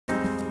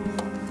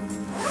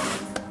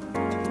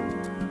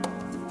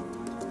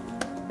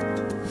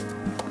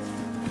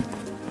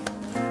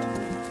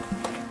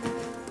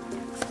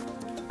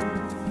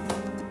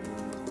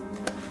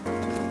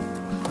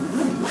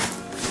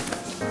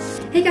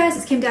guys,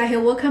 it's Kim Dow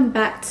here. Welcome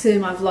back to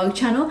my vlog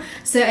channel.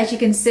 So as you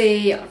can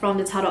see from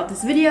the title of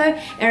this video,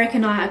 Eric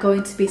and I are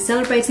going to be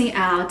celebrating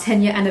our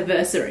 10-year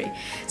anniversary.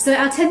 So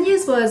our 10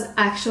 years was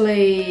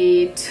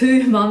actually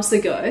 2 months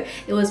ago.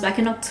 It was back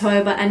in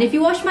October, and if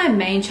you watch my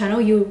main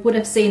channel, you would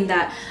have seen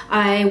that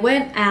I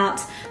went out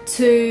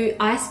to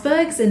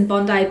icebergs in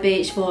Bondi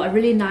Beach for a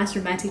really nice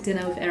romantic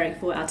dinner with Eric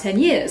for our 10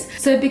 years.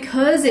 So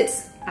because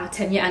it's our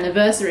 10-year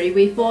anniversary,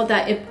 we thought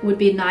that it would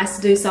be nice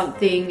to do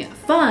something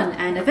fun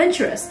and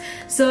adventurous.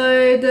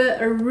 So the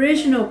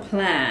original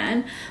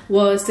plan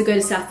was to go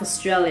to South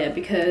Australia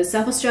because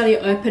South Australia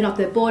opened up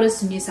their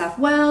borders to New South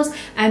Wales,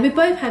 and we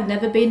both had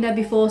never been there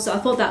before, so I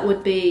thought that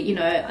would be, you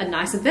know, a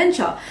nice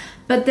adventure.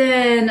 But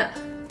then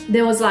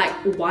there was like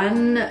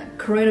one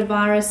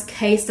coronavirus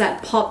case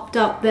that popped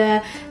up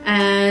there,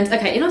 and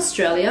okay, in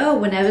Australia,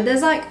 whenever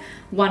there's like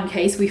one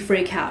case, we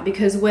freak out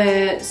because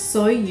we're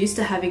so used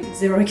to having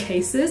 0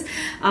 cases.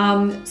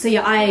 So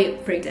yeah, I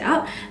freaked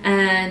out,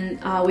 and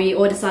we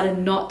all decided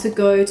not to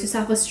go to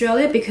South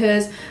Australia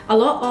because a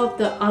lot of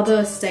the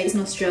other states in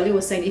Australia were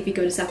saying if you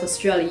go to South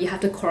Australia, you have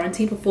to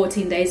quarantine for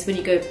 14 days when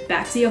you go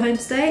back to your home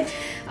state.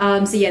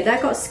 So yeah,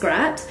 that got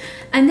scrapped.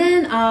 And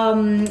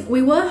then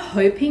we were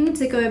hoping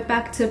to go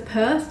back to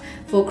Perth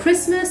for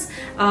Christmas.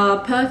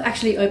 Perth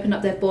actually opened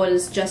up their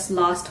borders just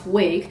last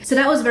week, so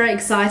that was very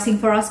exciting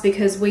for us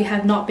because we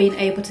have not been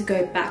able to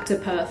go back to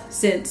Perth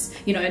since,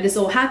 you know, this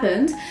all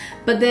happened.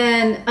 But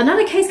then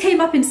another case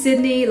came up in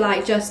Sydney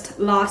like just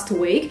last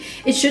week.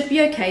 It should be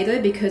okay though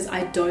because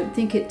I don't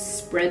think it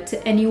spread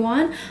to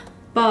anyone,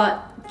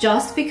 but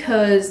just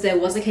because there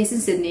was a case in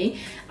Sydney,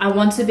 I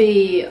want to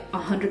be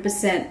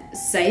 100%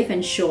 safe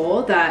and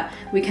sure that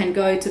we can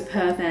go to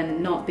Perth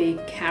and not be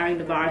carrying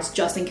the virus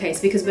just in case,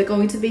 because we're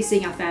going to be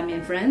seeing our family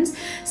and friends.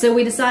 So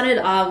we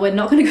decided we're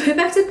not going to go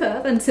back to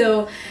Perth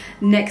until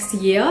next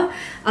year.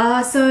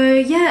 So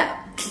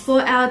yeah,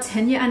 for our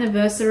 10-year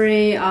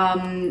anniversary,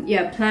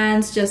 yeah,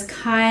 plans just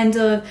kind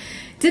of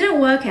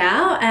didn't work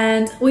out,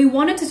 and we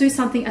wanted to do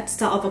something at the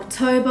start of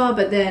October,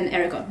 but then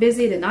Eric got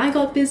busy, then I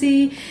got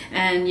busy,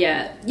 and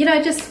yeah, you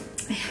know, just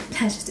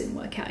plans just didn't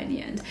work out in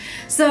the end.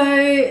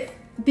 So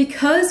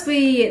because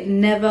we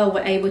never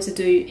were able to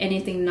do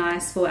anything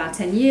nice for our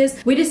 10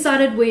 years, we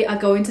decided we are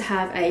going to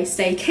have a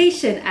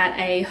staycation at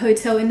a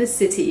hotel in the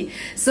city.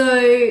 So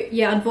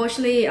yeah,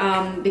 unfortunately,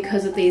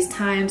 because of these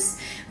times,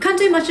 we can't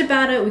do much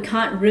about it. We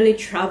can't really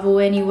travel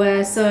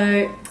anywhere,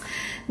 so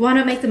why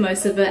not make the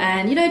most of it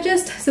and, you know,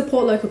 just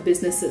support local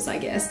businesses, I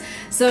guess.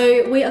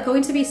 So we are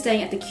going to be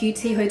staying at the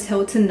QT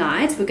Hotel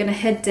tonight. We're going to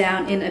head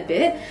down in a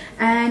bit,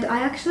 and I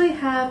actually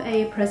have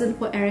a present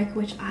for Eric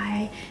which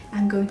I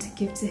am going to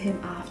give to him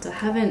after. I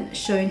haven't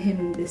shown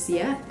him this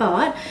yet,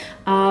 but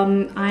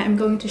I am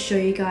going to show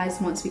you guys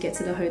once we get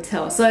to the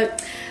hotel. So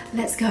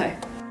let's go.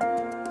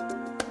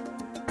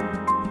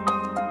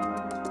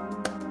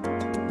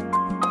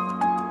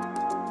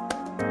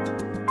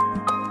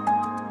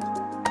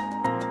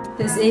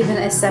 There's even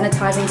a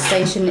sanitizing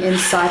station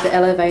inside the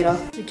elevator.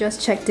 We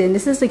just checked in.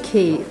 This is the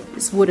key.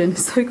 It's wooden.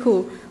 So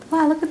cool.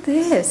 Wow, look at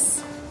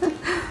this.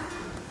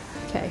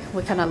 Okay,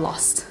 we're kind of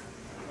lost.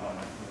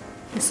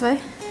 This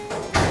way?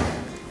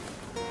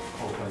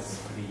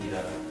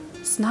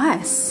 It's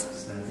nice.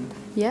 Snazzy?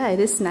 Yeah,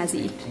 it is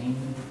snazzy.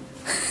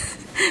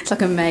 It's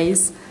like a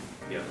maze.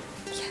 Yep.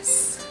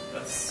 Yes.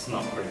 That's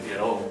not creepy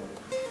at all.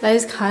 That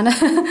is kind of...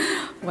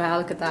 Wow,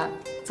 look at that.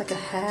 It's like a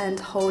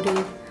hand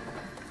holding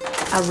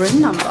a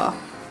room number.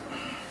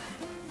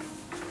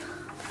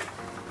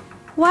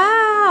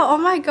 Wow, oh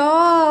my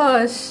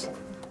gosh.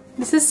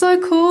 This is so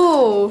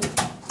cool.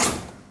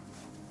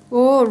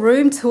 Oh,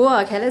 room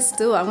tour. Okay, let's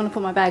do it. I'm gonna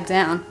put my bag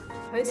down.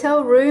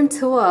 Hotel room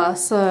tour.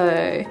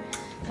 So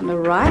on the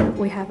right,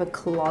 we have a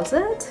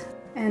closet.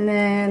 And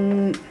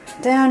then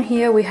down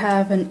here, we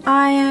have an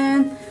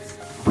iron.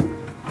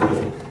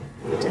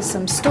 Just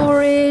some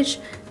storage.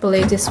 I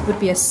believe this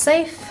would be a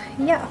safe.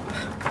 Yep.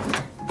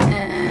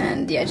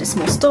 And yeah, just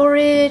more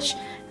storage,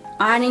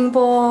 ironing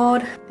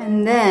board,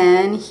 and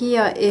then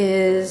here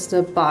is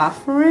the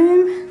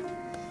bathroom.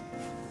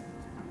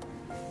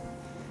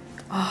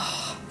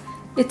 Oh,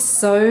 it's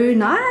so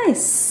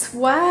nice.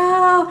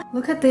 Wow,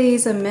 look at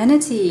these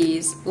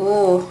amenities.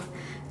 Oh,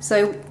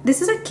 so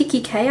this is a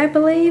Kiki K, I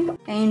believe.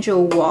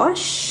 Angel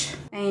wash,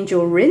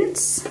 angel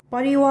rinse,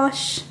 body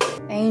wash,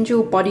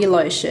 angel body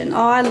lotion.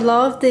 Oh, I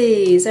love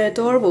these, they're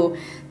adorable.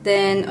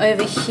 Then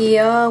over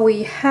here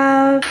we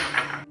have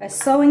a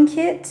sewing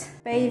kit,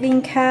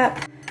 bathing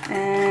cap,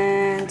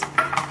 and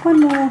one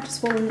more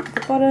just falling at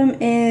the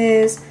bottom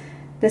is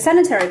the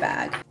sanitary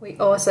bag. We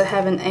also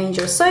have an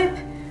angel soap,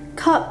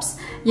 cups.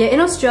 Yeah, in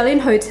Australian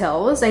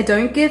hotels, they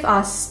don't give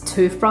us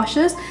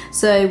toothbrushes,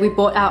 so we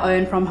bought our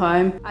own from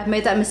home. I've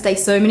made that mistake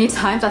so many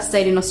times. I've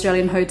stayed in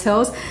Australian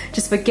hotels,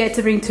 just forget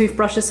to bring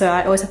toothbrushes, so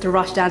I always have to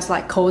rush down to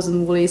like Coles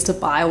and Woolies to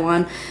buy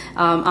one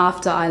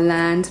after I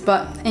land.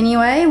 But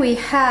anyway, we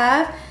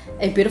have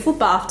a beautiful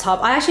bathtub.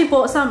 I actually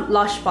bought some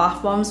Lush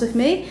bath bombs with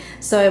me,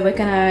 so we're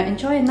gonna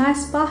enjoy a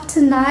nice bath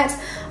tonight.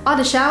 Oh,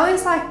 the shower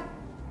is like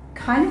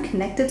kind of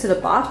connected to the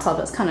bathtub.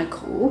 That's kind of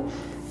cool.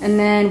 And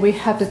then we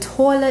have the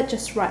toilet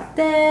just right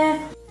there.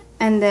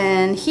 And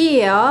then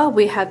here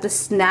we have the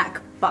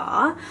snack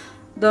bar.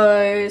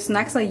 Those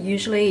snacks are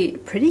usually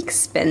pretty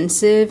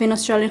expensive in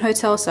Australian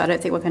hotels, so I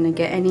don't think we're gonna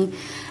get any.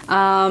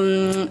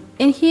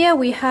 In here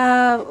we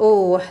have,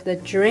 oh, the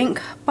drink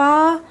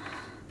bar.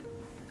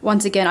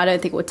 Once again, I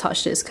don't think we'll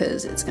touch this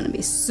because it's gonna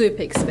be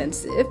super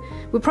expensive.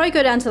 We'll probably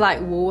go down to like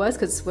Woolworths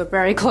because we're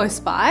very close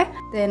by.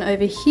 Then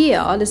over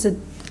here, there's a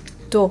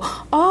door.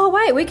 Oh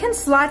wait, we can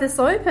slide this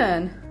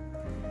open.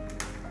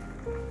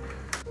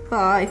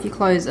 But if you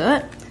close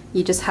it,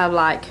 you just have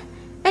like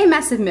a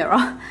massive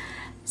mirror.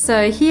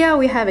 So here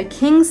we have a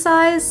king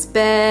size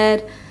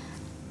bed,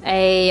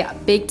 a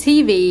big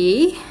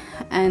TV,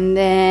 and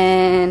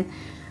then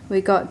we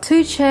got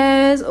 2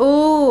 chairs.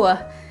 Oh,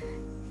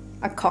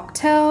 a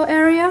cocktail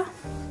area.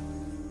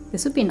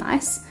 This would be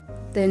nice.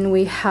 Then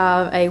we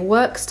have a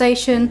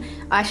workstation.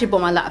 I actually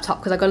bought my laptop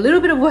because I got a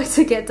little bit of work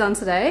to get done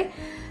today.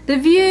 The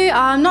view,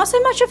 not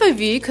so much of a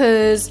view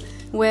because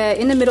we're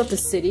in the middle of the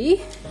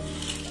city.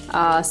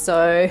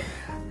 So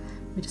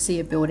we just see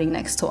a building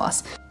next to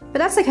us. But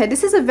that's okay,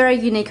 this is a very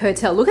unique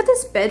hotel. Look at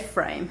this bed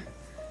frame.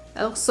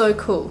 That looks so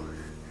cool.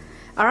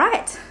 All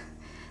right,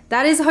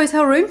 that is a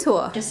hotel room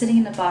tour. Just sitting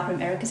in the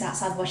bathroom, Eric is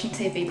outside watching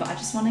TV, but I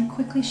just want to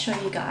quickly show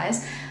you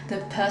guys the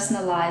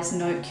personalized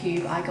note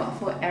cube I got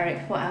for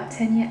Eric for our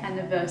 10-year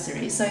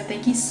anniversary. So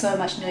thank you so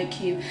much, Note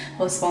Cube,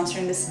 for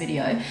sponsoring this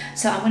video.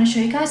 So I'm going to show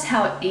you guys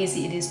how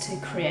easy it is to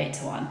create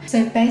one.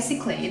 So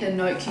basically the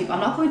note cube, I'm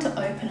not going to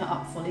open it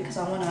up fully because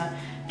I want to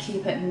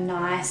keep it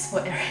nice for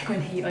Eric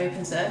when he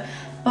opens it,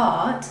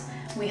 but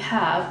we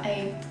have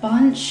a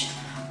bunch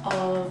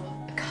of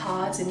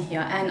cards in here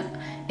and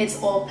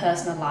it's all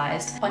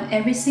personalized. On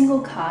every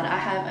single card I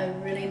have a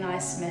really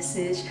nice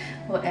message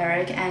for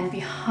Eric, and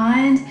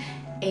behind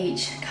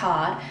each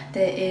card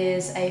there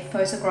is a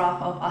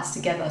photograph of us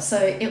together. So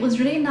it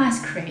was really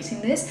nice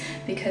creating this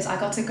because I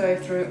got to go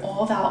through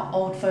all of our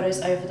old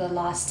photos over the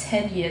last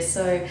 10 years.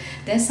 So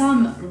there's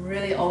some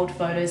really old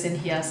photos in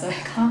here, so I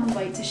can't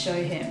wait to show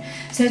him.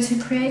 So to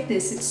create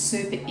this, it's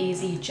super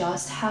easy. You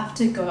just have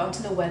to go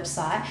onto the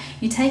website.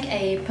 You take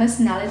a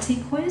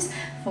personality quiz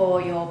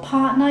for your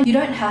partner. You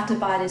don't have to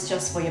buy this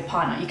just for your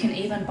partner. You can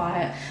even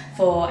buy it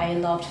for a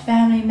loved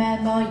family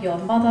member, your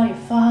mother, your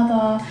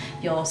father,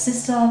 your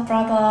sister,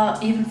 brother,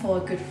 even for a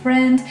good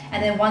friend.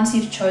 And then once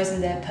you've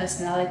chosen their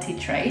personality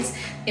traits,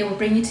 it will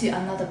bring you to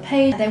another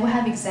page. They will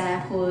have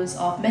examples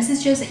of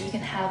messages that you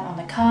can have on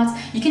the cards.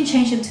 You can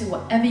change them to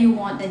whatever you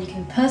want, then you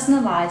can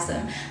personalize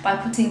them by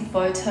putting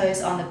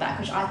photos on the back,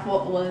 which I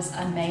thought was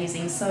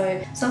amazing.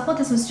 So I thought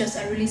this was just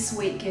a really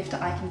sweet gift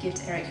that I can give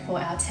to Eric for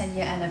our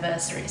 10-year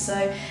anniversary.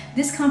 So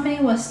this company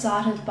was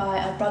started by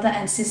a brother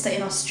and sister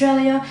in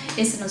Australia.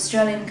 It's an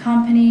Australian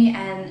company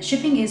and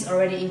shipping is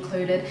already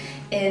included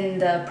in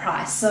the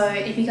price. So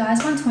if you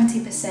guys want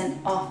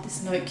 20% off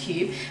this note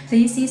cube,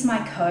 please use my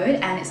code,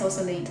 and it's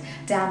also linked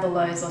down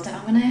below as well. So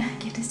I'm gonna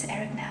give this to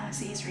Eric now and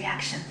see his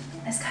reaction.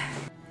 Let's go.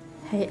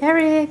 Hey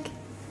Eric. Hey,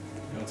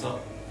 what's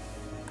up?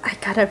 I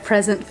got a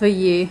present for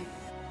you.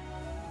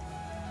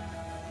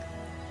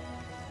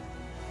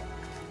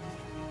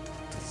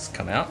 Does this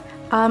come out?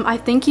 I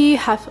think you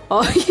have.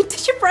 Oh,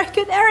 did you break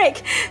it,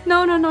 Eric?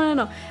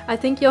 No. I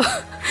think you're.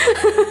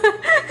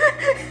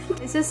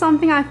 It's just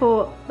something I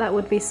thought that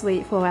would be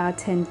sweet for our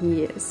 10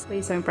 years.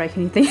 Please don't break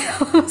anything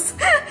else.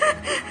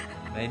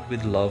 Made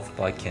with love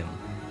by Kim.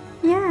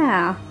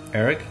 Yeah.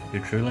 Eric,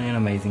 you're truly an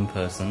amazing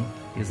person.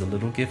 Here's a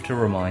little gift to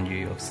remind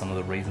you of some of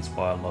the reasons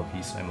why I love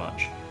you so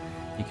much.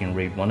 You can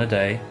read one a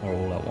day or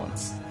all at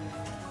once.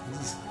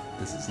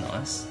 This is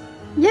nice.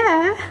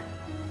 Yeah.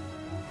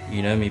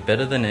 You know me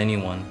better than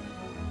anyone,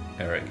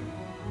 Eric.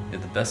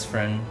 You're the best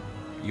friend.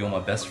 You're my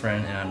best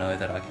friend, and I know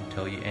that I can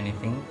tell you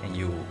anything and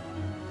you will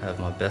have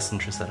my best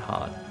interests at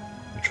heart.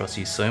 I trust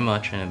you so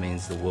much, and it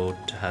means the world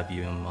to have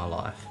you in my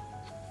life.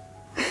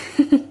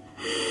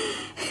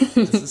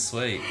 This is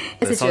sweet.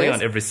 There's something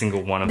on every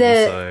single one of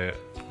them, so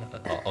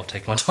I'll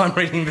take my time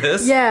reading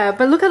this. Yeah,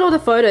 but look at all the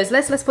photos.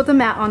 Let's put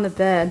them out on the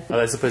bed. Are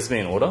they supposed to be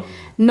in order?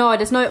 No,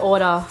 there's no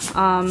order.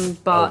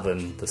 But other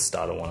than the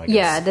starter one, I guess.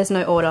 Yeah, there's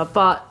no order.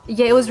 But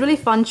yeah, it was really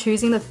fun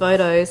choosing the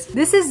photos.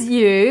 This is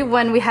you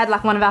when we had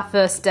like one of our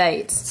first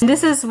dates. And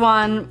this is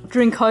one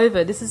during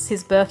COVID. This is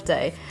his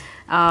birthday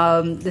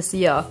this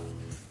year.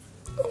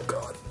 Oh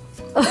god.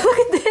 Look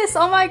at this,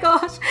 oh my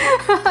gosh.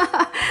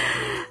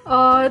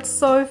 Oh, it's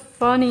so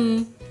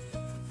funny.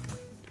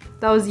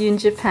 That was you in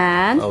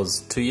Japan. That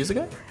was 2 years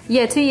ago?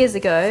 Yeah, 2 years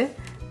ago.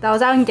 That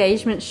was our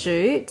engagement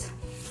shoot.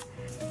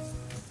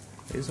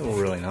 These are all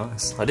really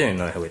nice. I didn't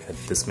even know how we had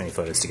this many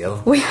photos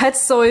together. We had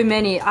so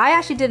many. I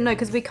actually didn't know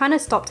because we kind of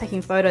stopped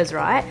taking photos,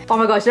 right? Oh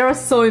my gosh, there are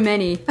so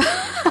many.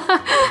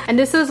 And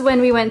this was when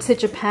we went to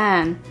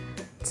Japan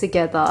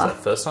together. Is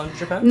that first time to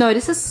Japan? No,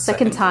 this is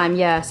second time.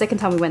 Yeah, second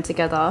time we went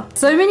together.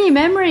 So many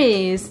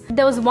memories.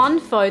 There was one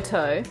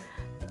photo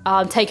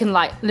taken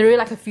like literally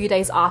like a few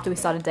days after we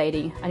started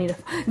dating. I need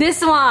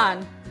this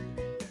one.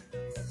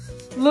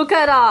 Look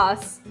at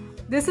us.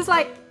 This is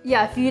like,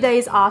 yeah, a few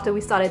days after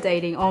we started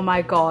dating. Oh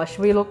my gosh,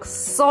 we look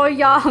so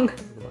young.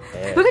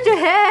 hair. Look at your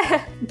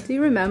hair! Do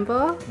you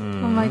remember? Oh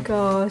my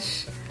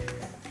gosh.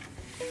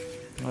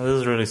 Oh,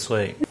 this is really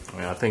sweet. I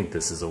mean, I think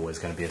this is always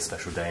going to be a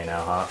special day in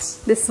our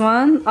hearts. This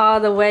one? Oh,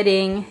 the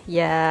wedding.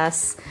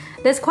 Yes.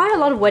 There's quite a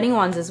lot of wedding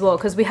ones as well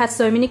because we had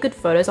so many good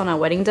photos on our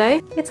wedding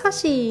day. It's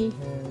Hashi.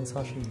 Yeah, it's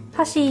Hashi.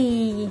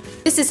 Hashi.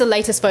 This is the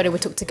latest photo we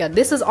took together.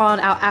 This was on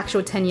our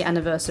actual 10-year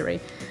anniversary.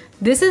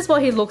 This is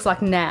what he looks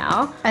like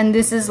now. And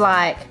this is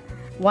like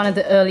one of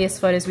the earliest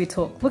photos we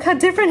took. Look how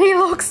different he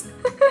looks.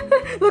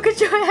 Look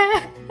at your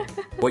hair.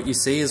 What you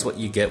see is what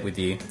you get with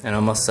you. And I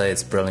must say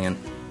it's brilliant.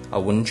 I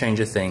wouldn't change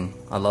a thing.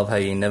 I love how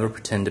you never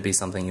pretend to be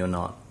something you're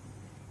not.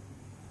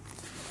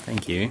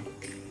 Thank you.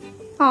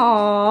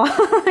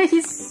 Aww,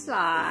 he's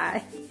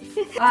shy.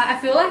 I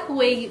feel like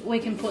we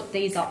can put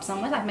these up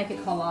somewhere, like make a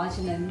collage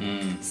and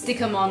then stick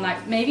them on,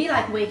 like maybe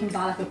like we can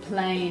buy like a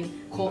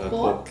plain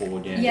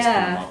corkboard. Yeah,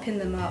 Yeah, pin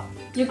them up.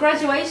 Your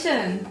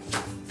graduation.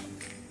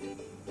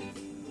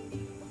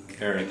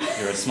 Eric,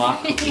 you're a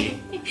smart cookie,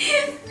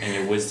 and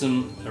your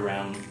wisdom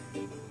around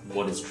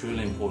what is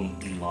truly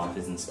important in life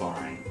is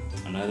inspiring.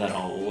 I know that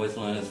I'll always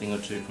learn a thing or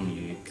two from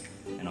you,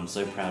 and I'm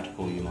so proud to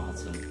call you my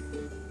husband.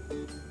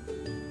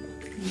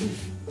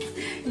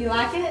 You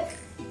like it?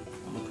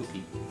 I'm a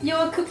cookie.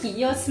 You're a cookie,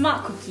 you're a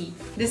smart cookie.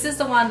 This is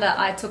the one that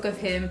I took of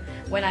him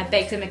when I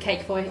baked him a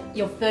cake for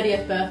your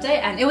 30th birthday,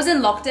 and it was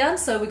in lockdown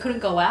so we couldn't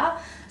go out.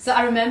 So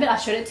I remember I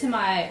showed it to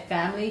my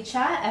family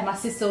chat and my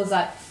sister was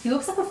like, he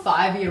looks like a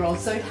 5-year-old,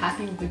 so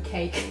happy with the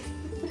cake.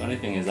 The funny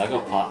thing is, I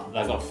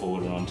got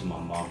forwarded on to my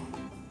mum.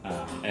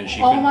 And she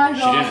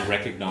didn't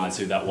recognise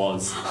who that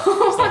was.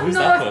 She's like, who's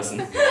that person?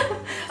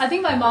 I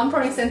think my mum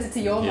probably sent it to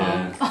your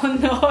mum. Oh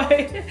no,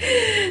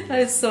 that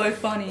is so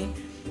funny.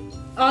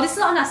 Oh, this is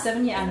on our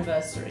 7-year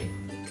anniversary.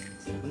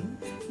 7?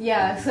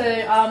 Yeah, so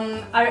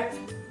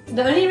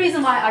the only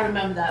reason why I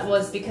remember that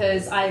was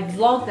because I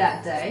vlogged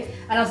that day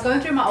and I was going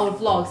through my old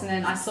vlogs and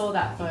then I saw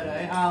that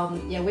photo.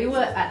 Yeah, we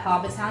were at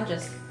Harbour Town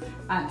just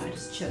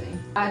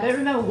chilling. I don't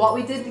remember what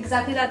we did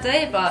exactly that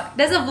day, but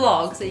there's a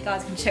vlog so you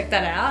guys can check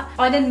that out.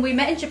 Oh, and then we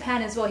met in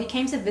Japan as well. He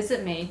came to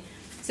visit me.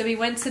 So we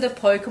went to the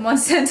Pokemon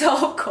Center,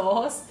 of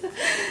course.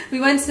 We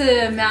went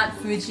to Mount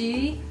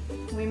Fuji.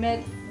 We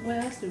met,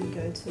 where else did we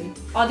go to?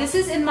 Oh, this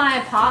is in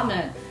my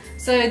apartment.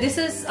 So this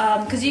is,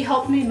 because you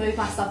helped me move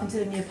my stuff into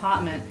the new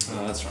apartment.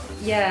 Oh, that's right.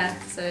 Yeah,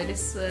 so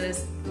this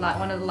was like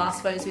one of the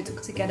last photos we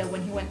took together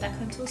when he went back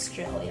home to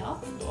Australia.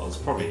 Well, it was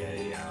probably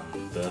a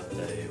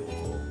birthday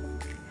or...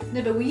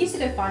 No, but we used to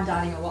go fine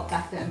dining a lot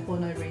back then for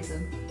no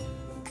reason.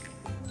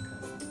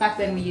 Back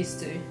then we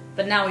used to,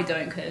 but now we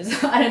don't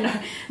because, I don't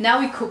know, now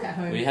we cook at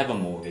home. We have a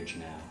mortgage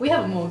now. We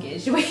have a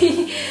mortgage.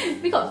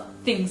 We got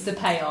things to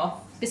pay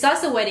off.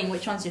 Besides the wedding,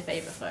 which one's your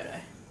favourite photo?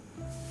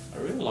 I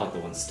really like the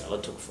one Stella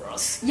took for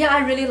us. Yeah,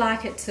 I really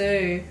like it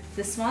too.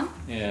 This one?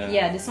 Yeah.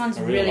 Yeah, this one's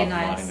really like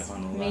nice.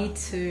 Me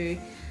too.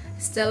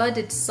 Stella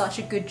did such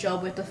a good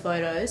job with the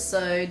photos.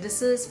 So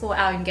this is for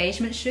our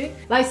engagement shoot.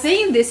 Like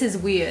seeing this is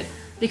weird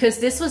because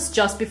this was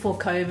just before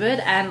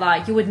COVID and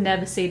like you would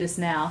never see this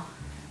now.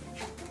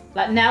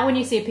 Like now when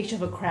you see a picture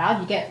of a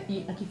crowd,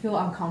 you feel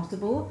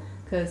uncomfortable.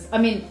 Because, I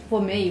mean,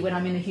 for me, when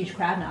I'm in a huge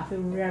crowd now, I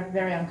feel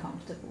very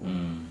uncomfortable.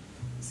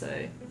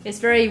 So it's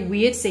very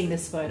weird seeing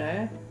this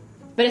photo.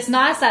 But it's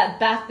nice that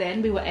back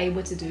then we were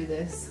able to do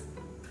this.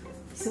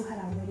 We still had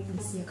our wedding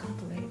this year, I can't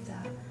believe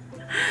that.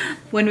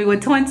 When we were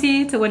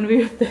 20 to when we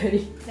were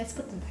 30. Let's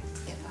put them back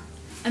together.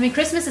 I mean,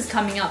 Christmas is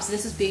coming up, so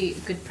this would be a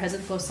good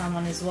present for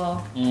someone as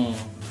well.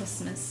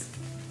 Christmas.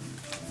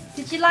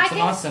 Did you like it?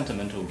 It's a nice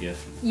sentimental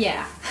gift.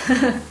 Yeah.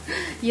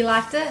 You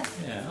liked it?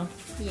 Yeah.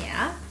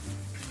 Yeah.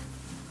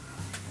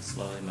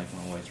 Slowly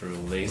making my way through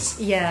all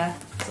these. Yeah.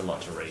 It's a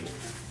lot to read.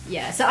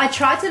 Yeah, so I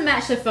tried to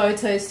match the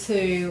photos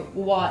to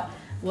what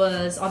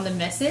was on the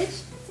message.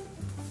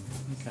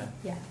 Okay.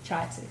 Yeah,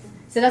 try to.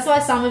 So that's why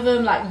some of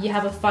them, like, you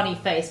have a funny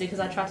face because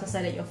I try to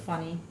say that you're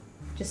funny.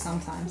 Just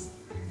sometimes.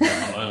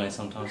 I'm only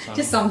sometimes funny.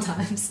 Just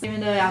sometimes. Even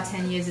though our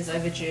 10 years is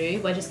overdue,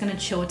 we're just going to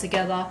chill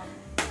together.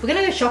 We're going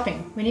to go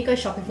shopping. We need to go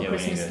shopping for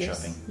Christmas we need to go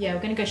gifts. shopping. Yeah,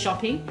 we're going to go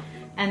shopping.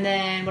 And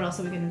then what else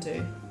are we going to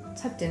do?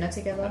 Let's have dinner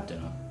together. Have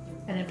dinner.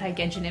 And then play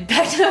Genshin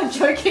Impact. I'm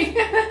joking.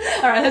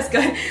 Alright, let's go.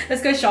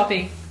 Let's go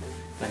shopping.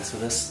 Thanks for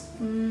this.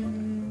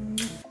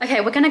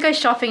 Okay, we're gonna go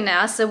shopping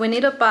now. So we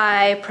need to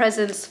buy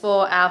presents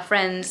for our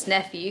friend's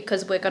nephew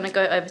because we're gonna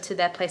go over to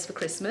their place for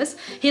Christmas.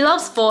 He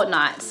loves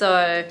Fortnite,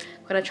 so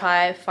we're gonna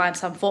try find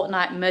some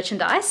Fortnite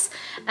merchandise.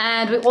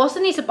 And we also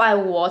need to buy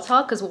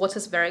water because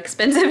water's very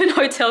expensive in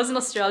hotels in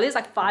Australia. It's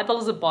like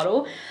 $5 a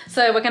bottle.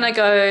 So we're gonna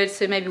go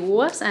to maybe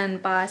Woolworths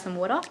and buy some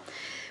water.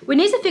 We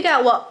need to figure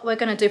out what we're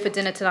gonna do for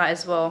dinner tonight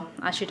as well.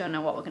 I actually don't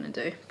know what we're gonna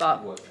do,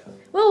 but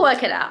we'll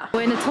work it out.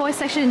 We're in the toy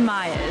section in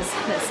Myers.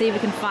 Let's see if we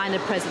can find a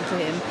present for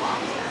him.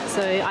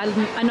 So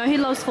I know he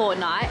loves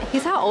Fortnite.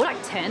 He's how old? Like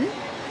 10? Is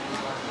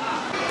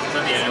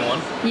that the only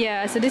one?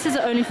 Yeah, so this is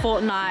the only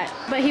Fortnite.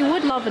 But he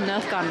would love a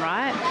Nerf gun,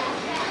 right?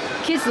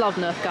 Kids love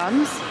Nerf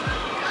guns.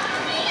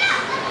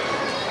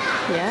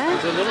 Yeah?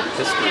 It's a little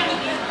pistol.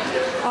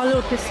 Oh, a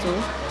little pistol.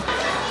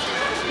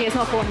 Yeah, it's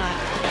not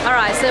Fortnite.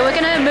 Alright, so we're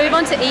gonna move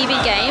on to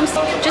EV Games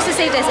just to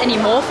see if there's any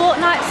more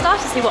Fortnite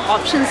stuff, to see what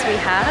options we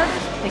have.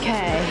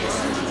 Okay,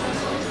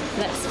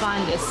 let's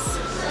find this.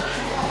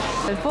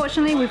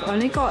 Unfortunately, we've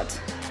only got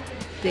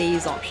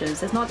these options.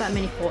 There's not that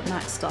many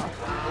Fortnite stuff.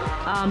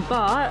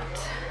 But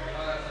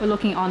we're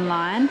looking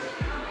online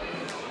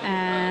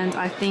and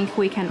I think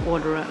we can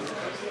order it.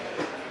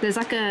 There's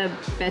like a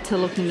better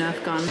looking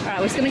Nerf gun. Alright,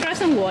 we're just gonna grab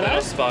some water.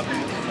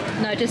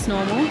 No, just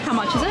normal. How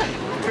much is it?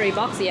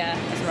 $3? Yeah,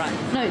 that's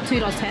right. No,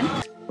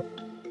 $2.10.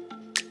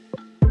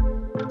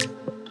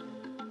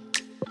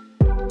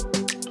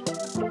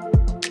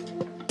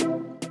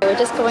 We're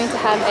just going to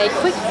have a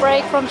quick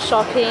break from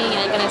shopping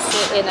and going to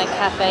sit in a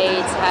cafe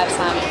to have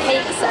some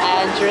cakes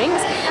and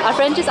drinks. Our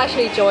friend just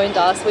actually joined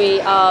us. We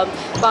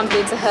bumped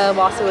into her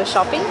whilst we were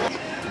shopping.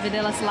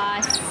 Vanilla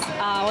slice.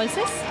 What is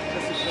this?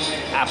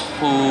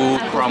 Apple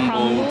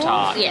crumble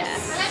tart.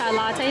 Yes. Her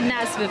latte,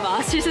 Nat's with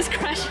us. She's just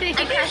crashing.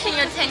 I'm crashing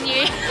your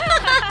tenure.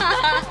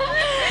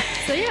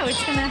 So yeah, we're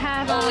just going to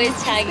have... Always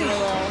tagging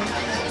along.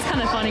 It's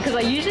kind of funny because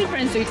like usually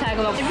friends do tag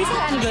along. Every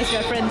single anniversary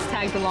our friends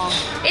tagged along.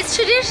 It's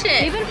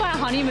tradition. Even for our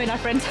honeymoon our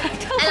friend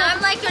tagged along. And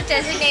I'm like your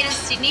designated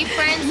Sydney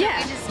friend, so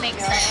yeah. it just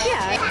makes sense.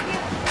 Yeah.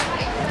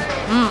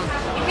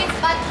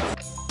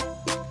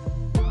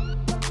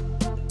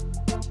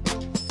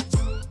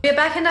 We're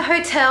back in the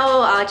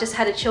hotel. I just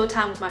had a chill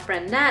time with my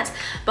friend Nat.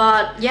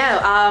 But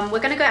yeah,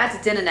 we're gonna go out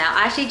to dinner now.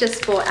 I actually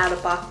just brought out a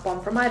bath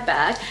bomb from my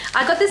bag.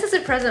 I got this as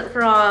a present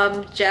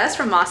from Jess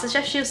from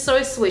MasterChef. She was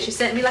so sweet. She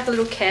sent me like a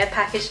little care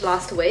package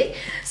last week.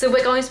 So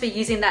we're going to be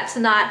using that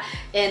tonight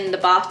in the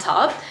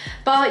bathtub.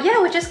 But yeah,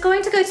 we're just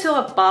going to go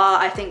to a bar,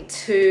 I think,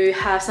 to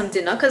have some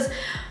dinner because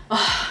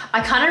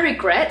I kind of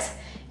regret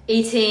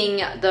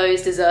eating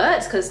those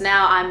desserts because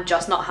now I'm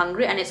just not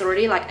hungry and it's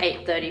already like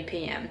 8:30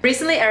 p.m.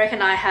 Recently, Eric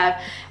and I have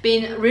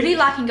been really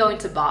liking going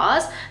to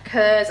bars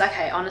because,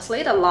 okay,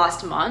 honestly, the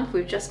last month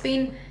we've just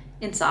been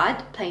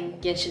inside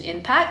playing Genshin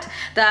Impact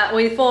that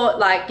we thought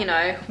like, you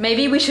know,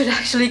 maybe we should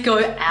actually go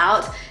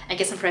out and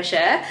get some fresh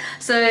air.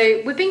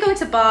 So we've been going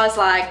to bars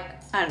like,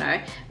 I don't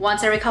know,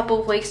 once every couple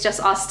of weeks,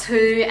 just us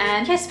two,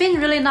 and yeah, it's been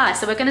really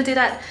nice. So we're gonna do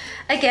that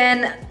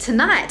again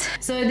tonight.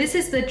 So this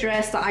is the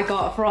dress that I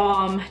got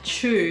from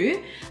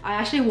Chew. I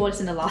actually wore this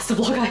in the last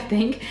vlog, I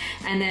think.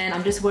 And then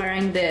I'm just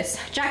wearing this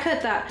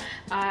jacket that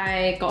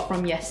I got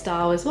from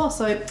YesStyle as well.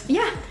 So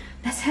yeah,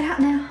 let's head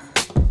out now.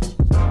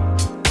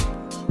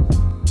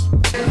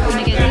 I'm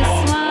gonna get this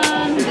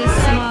one,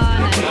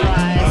 and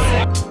fries.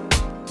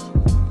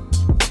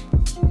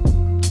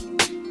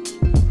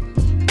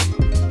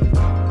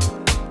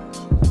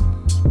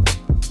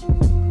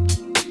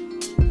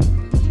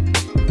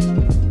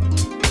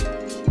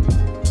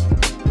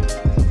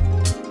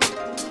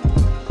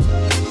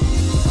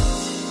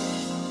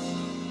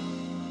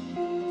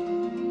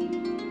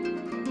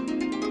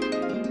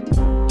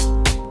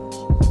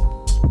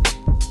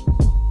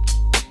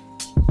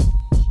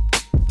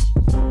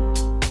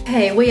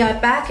 Okay, we are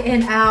back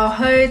in our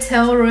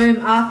hotel room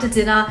after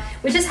dinner.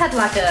 We just had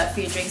like a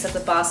few drinks at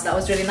the bar, so that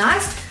was really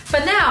nice.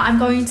 But now I'm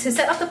going to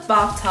set up the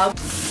bathtub.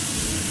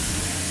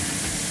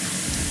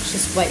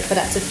 Just wait for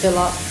that to fill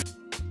up.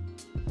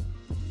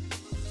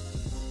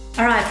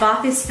 Alright,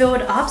 bath is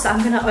filled up, so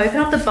I'm gonna open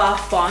up the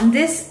bath bomb.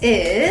 This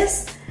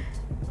is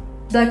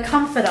the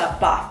Comforter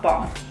bath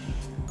bomb.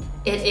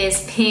 It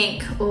is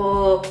pink.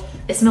 Oh,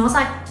 it smells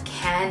like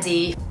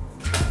candy.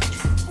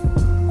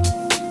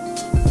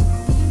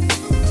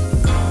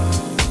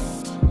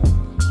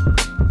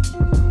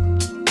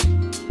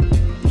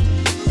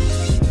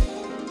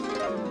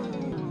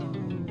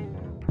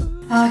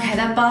 Okay,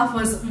 that bath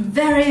was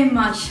very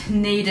much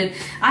needed.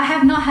 I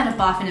have not had a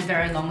bath in a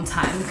very long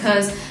time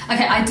because,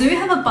 okay, I do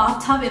have a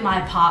bathtub in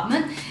my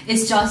apartment.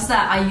 It's just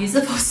that I use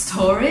it for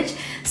storage.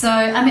 So,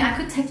 I mean, I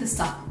could take the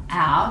stuff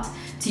out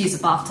to use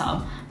a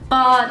bathtub.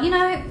 But, you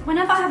know,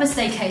 whenever I have a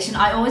staycation,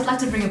 I always like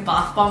to bring a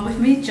bath bomb with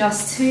me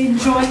just to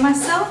enjoy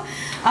myself.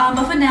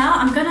 But for now,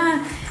 I'm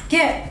gonna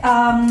get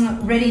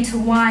ready to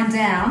wind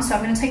down, so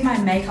I'm going to take my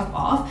makeup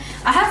off.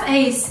 I have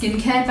a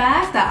skincare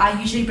bag that I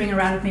usually bring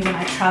around with me when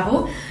I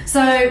travel.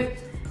 So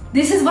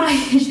this is what I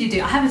usually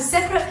do. I have a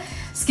separate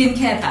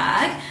skincare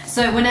bag,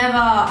 so whenever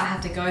I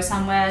have to go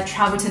somewhere,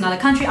 travel to another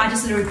country, I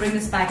just literally bring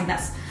this bag and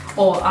that's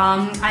all.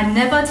 I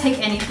never take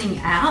anything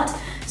out,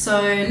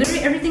 so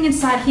literally everything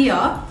inside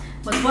here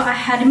was what I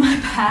had in my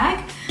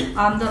bag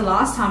the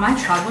last time I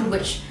traveled,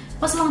 which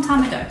was a long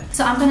time ago.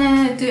 So I'm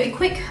going to do a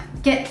quick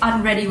get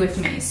unready with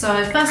me.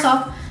 So first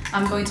off,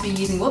 I'm going to be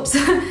using, whoops,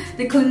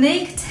 the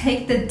Clinique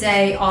Take the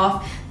Day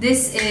Off.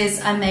 This is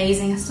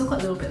amazing. I still got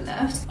a little bit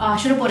left. I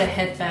should have bought a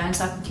headband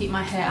so I can keep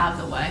my hair out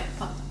of the way,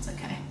 but that's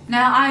okay.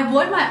 Now I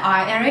avoid my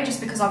eye area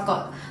just because I've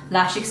got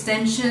lash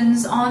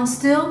extensions on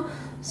still.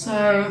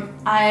 So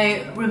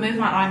I remove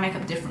my eye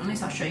makeup differently,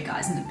 so I'll show you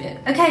guys in a bit.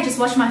 Okay, just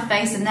wash my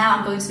face, and now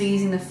I'm going to be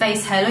using the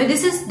Face Halo.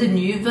 This is the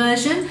new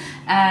version,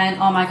 and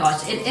oh my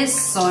gosh, it is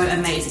so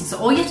amazing. So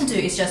all you have to do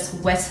is just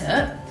wet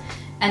it,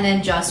 and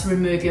then just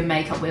remove your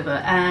makeup with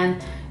it,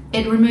 and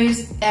it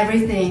removes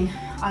everything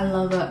I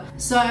love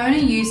it. So I only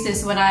use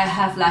this when I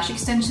have lash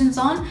extensions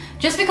on,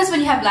 just because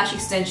when you have lash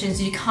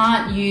extensions you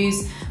can't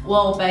use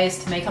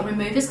oil-based makeup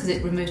removers because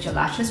it removes your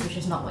lashes, which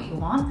is not what you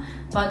want.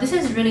 But this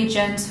is really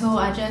gentle.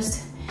 I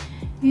just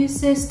use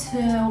this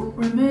to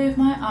remove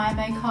my eye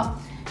makeup.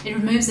 It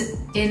removes it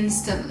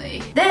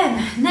instantly.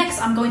 Then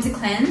next I'm going to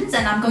cleanse,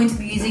 and I'm going to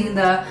be using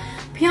the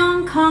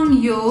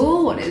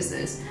Barangaroo, what is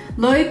this?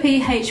 Low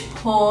pH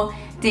pore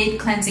deep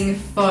cleansing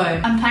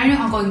foam. I'm planning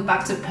on going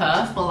back to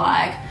Perth for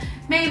like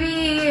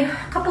maybe a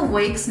couple of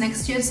weeks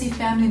next year to see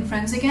family and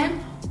friends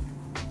again.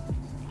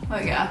 Oh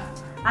yeah,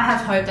 I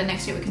have hope that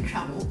next year we can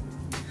travel.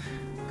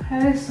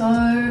 Okay,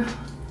 so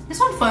this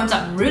one foams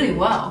up really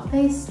well.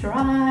 Face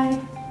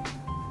dry.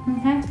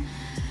 Okay.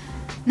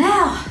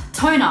 Now,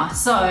 toner.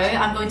 So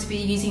I'm going to be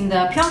using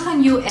the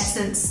Barangaroo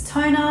Essence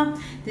Toner.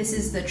 This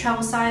is the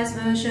travel size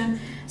version.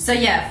 So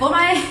yeah, for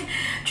my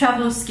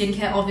travel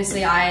skincare,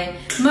 obviously I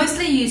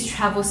mostly use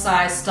travel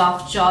size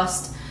stuff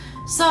just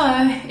so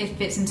it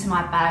fits into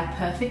my bag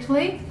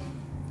perfectly.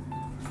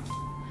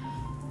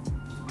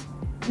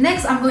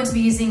 Next, I'm going to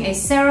be using a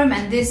serum,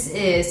 and this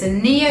is a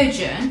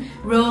Neogen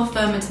Real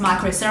Ferment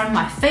Micro Serum,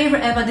 my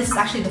favorite ever. This is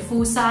actually the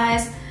full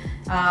size,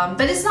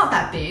 but it's not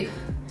that big.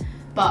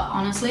 But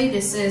honestly,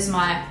 this is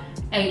my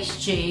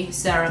HG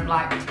serum,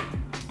 like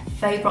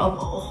favorite of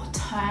all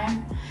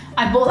time.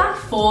 I bought like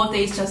 4 of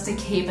these just to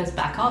keep as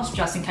backups,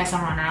 just in case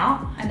I run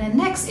out. And then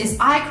next is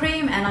eye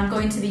cream, and I'm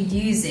going to be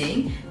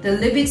using the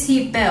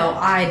Liberty Bell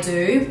Eye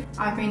Dew.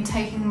 I've been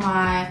taking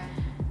my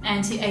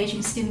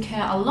anti-aging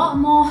skincare a lot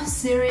more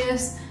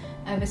serious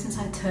ever since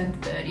I turned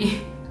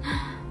 30.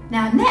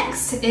 Now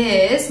next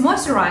is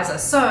moisturizer.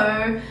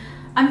 So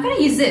I'm gonna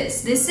use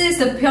this. This is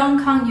the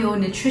Barangaroo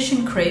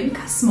Nutrition Cream. Look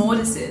how small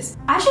this is.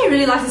 I actually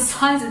really like the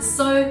size. It's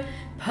so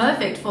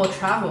perfect for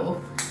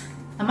travel.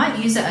 I might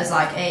use it as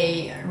like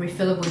a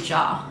refillable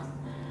jar.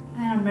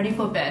 And I'm ready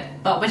for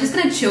bed. But we're just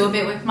gonna chill a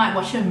bit. We might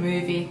watch a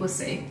movie. We'll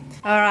see.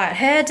 All right,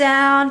 hair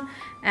down.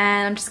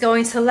 And I'm just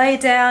going to lay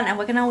down and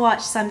we're gonna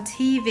watch some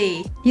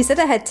TV. You said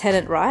I had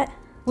Tenet, right?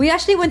 We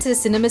actually went to the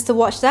cinemas to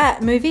watch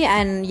that movie,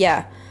 and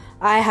yeah,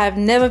 I have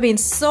never been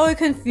so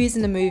confused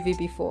in a movie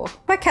before.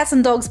 My cats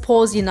and dogs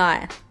paws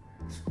unite.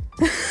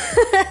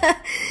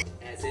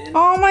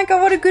 Oh my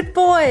god, what a good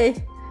boy.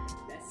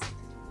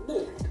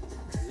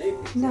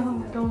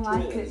 No, I don't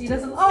like it. He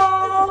doesn't.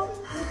 Oh,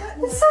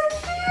 it's so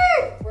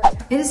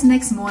cute. It is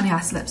next morning. I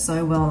slept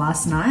so well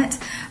last night.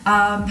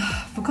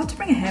 Forgot to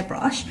bring a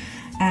hairbrush,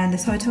 and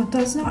this hotel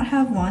does not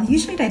have one.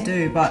 Usually they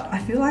do, but I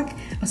feel like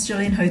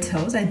Australian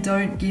hotels, they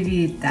don't give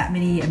you that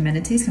many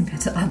amenities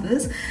compared to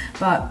others.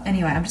 But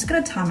anyway, I'm just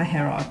gonna tie my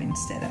hair up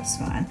instead, that's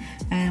fine.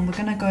 And we're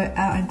gonna go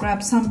out and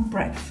grab some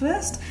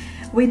breakfast.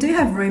 We do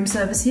have room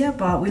service here,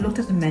 but we looked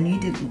at the menu,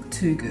 it didn't look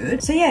too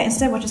good. So yeah,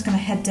 instead we're just gonna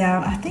head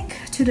down, I think,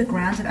 to the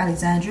grounds of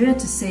Alexandria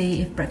to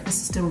see if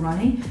breakfast is still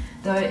running.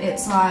 Though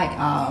it's like,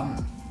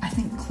 I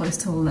think close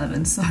to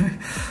 11, so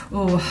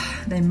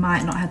oh, they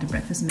might not have the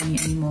breakfast menu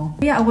anymore.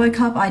 Yeah, I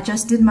woke up, I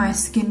just did my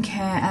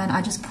skincare, and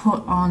I just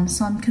put on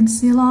some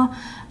concealer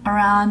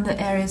around the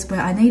areas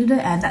where I needed it,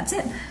 and that's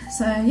it.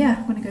 So yeah,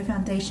 I'm gonna go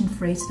foundation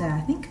free today,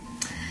 I think.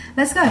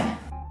 Let's go.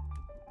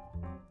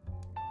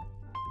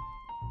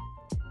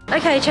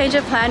 Okay, change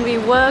of plan. We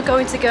were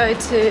going to go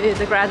to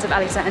the grounds of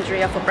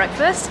Alexandria for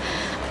breakfast,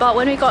 but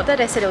when we got there,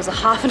 they said it was a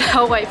half an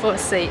hour wait for a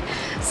seat.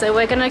 So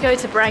we're gonna go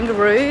to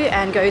Barangaroo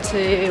and go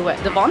to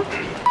Devon.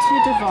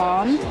 To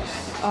Devon.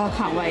 Oh,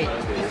 can't wait.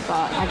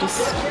 But I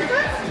just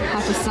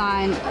have to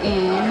sign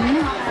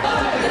in.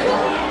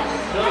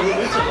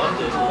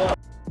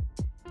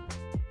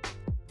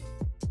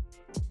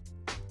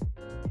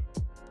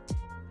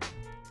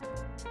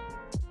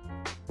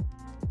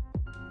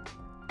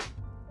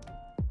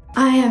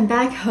 I am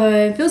back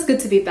home. Feels good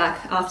to be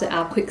back after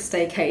our quick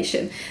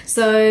staycation.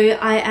 So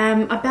I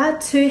am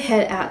about to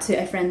head out to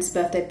a friend's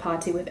birthday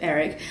party with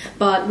Eric,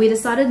 but we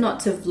decided not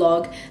to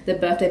vlog the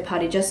birthday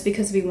party just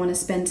because we want to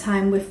spend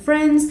time with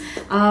friends.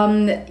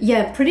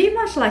 Yeah, pretty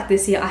much like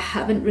this year, I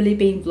haven't really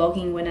been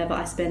vlogging whenever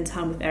I spend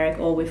time with Eric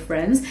or with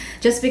friends,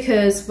 just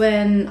because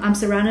when I'm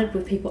surrounded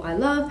with people I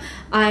love,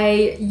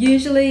 I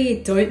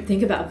usually don't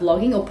think about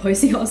vlogging or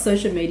posting on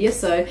social media.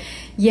 So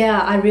yeah,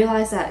 I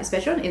realized that,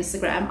 especially on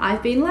Instagram,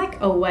 I've been like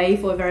away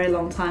for a very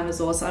long time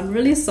as well, so I'm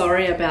really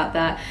sorry about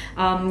that.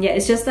 Yeah,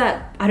 it's just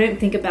that I don't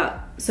think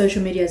about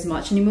social media as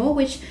much anymore,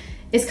 which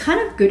is kind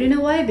of good in a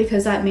way,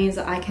 because that means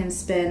that I can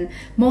spend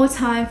more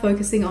time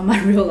focusing on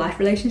my real life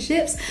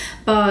relationships.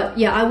 But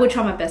yeah, I will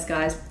try my best,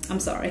 guys. I'm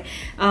sorry.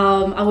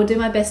 I will do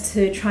my best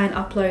to try and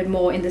upload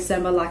more in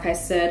December, like I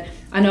said.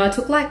 I know I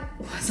took like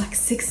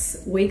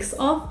 6 weeks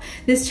off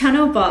this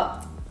channel,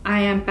 but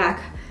I am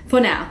back for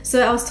now.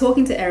 So I was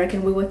talking to Eric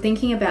and we were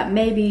thinking about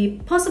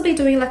maybe possibly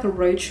doing like a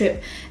road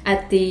trip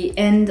at the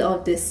end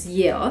of this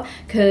year,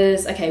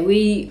 because okay,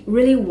 we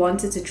really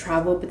wanted to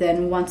travel, but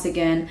then once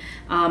again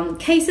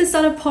cases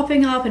started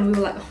popping up and we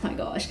were like, oh my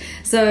gosh.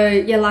 So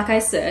yeah, like I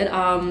said,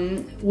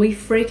 we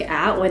freak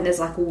out when there's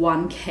like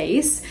one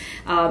case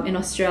in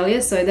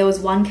Australia. So there was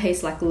one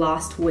case like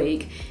last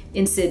week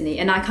in Sydney,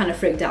 and I kind of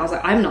freaked out. I was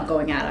like, I'm not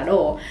going out at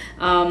all.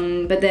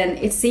 But then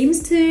it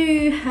seems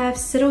to have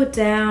settled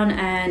down,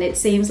 and it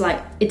seems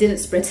like it didn't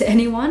spread to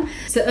anyone.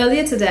 So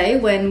earlier today,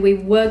 when we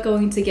were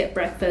going to get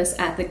breakfast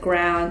at the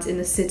grounds in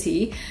the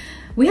city,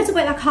 we had to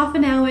wait like half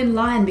an hour in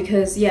line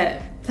because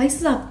yeah,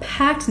 places are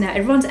packed now.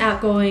 Everyone's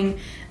out going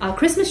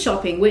Christmas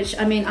shopping, which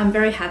I mean, I'm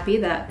very happy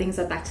that things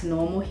are back to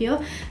normal here,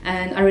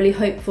 and I really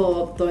hope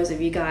for those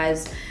of you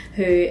guys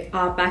who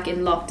are back in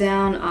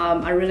lockdown,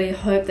 I really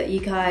hope that you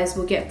guys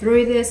will get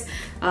through this.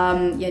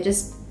 Yeah,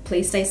 just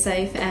please stay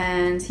safe,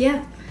 and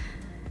yeah,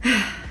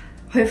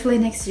 hopefully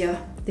next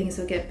year things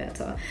will get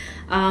better.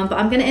 But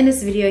I'm gonna end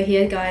this video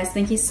here, guys.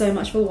 Thank you so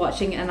much for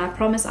watching, and I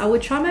promise I will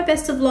try my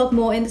best to vlog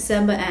more in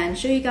December and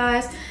show you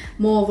guys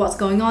more of what's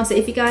going on. So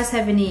if you guys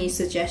have any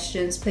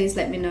suggestions, please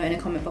let me know in the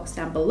comment box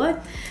down below.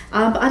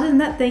 But other than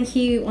that, thank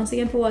you once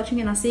again for watching,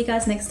 and I'll see you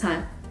guys next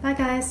time. Bye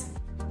guys.